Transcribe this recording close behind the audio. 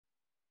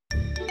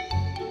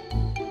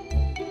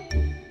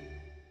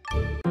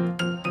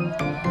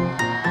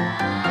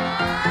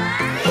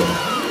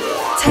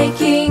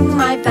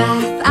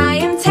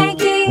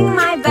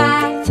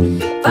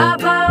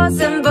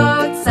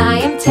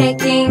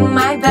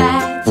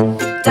bath.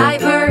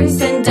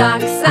 Divers and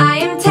ducks, I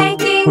am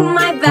taking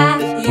my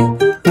bath.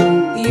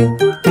 You,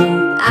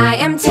 I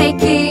am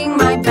taking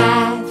my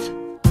bath.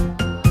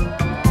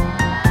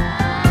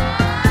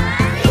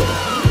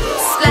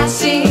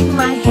 Splashing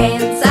my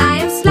hands, I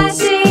am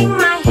splashing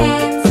my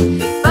hands.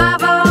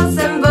 Bubbles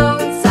and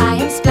boats, I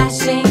am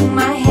splashing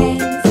my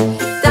hands.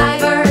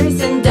 Divers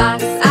and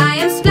ducks, I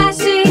am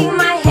splashing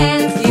my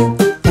hands. You,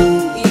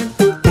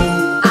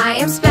 I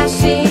am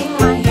splashing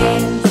my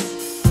hands.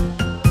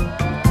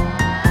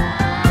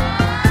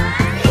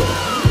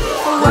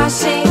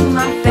 Washing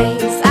my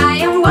face, I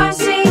am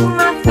washing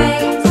my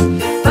face.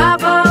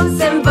 Bubbles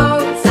and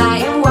boats, I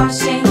am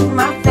washing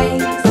my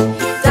face.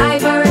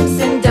 Divers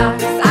and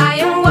ducks, I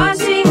am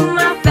washing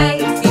my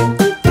face. You,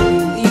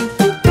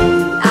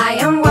 I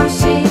am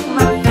washing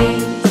my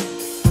face.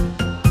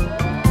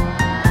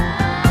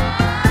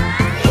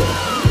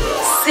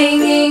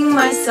 Singing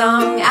my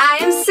song, I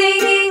am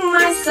singing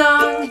my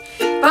song.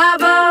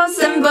 Bubbles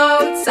and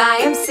boats, I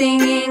am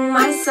singing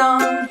my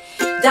song.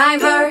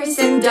 Divers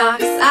and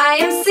ducks, I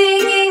am singing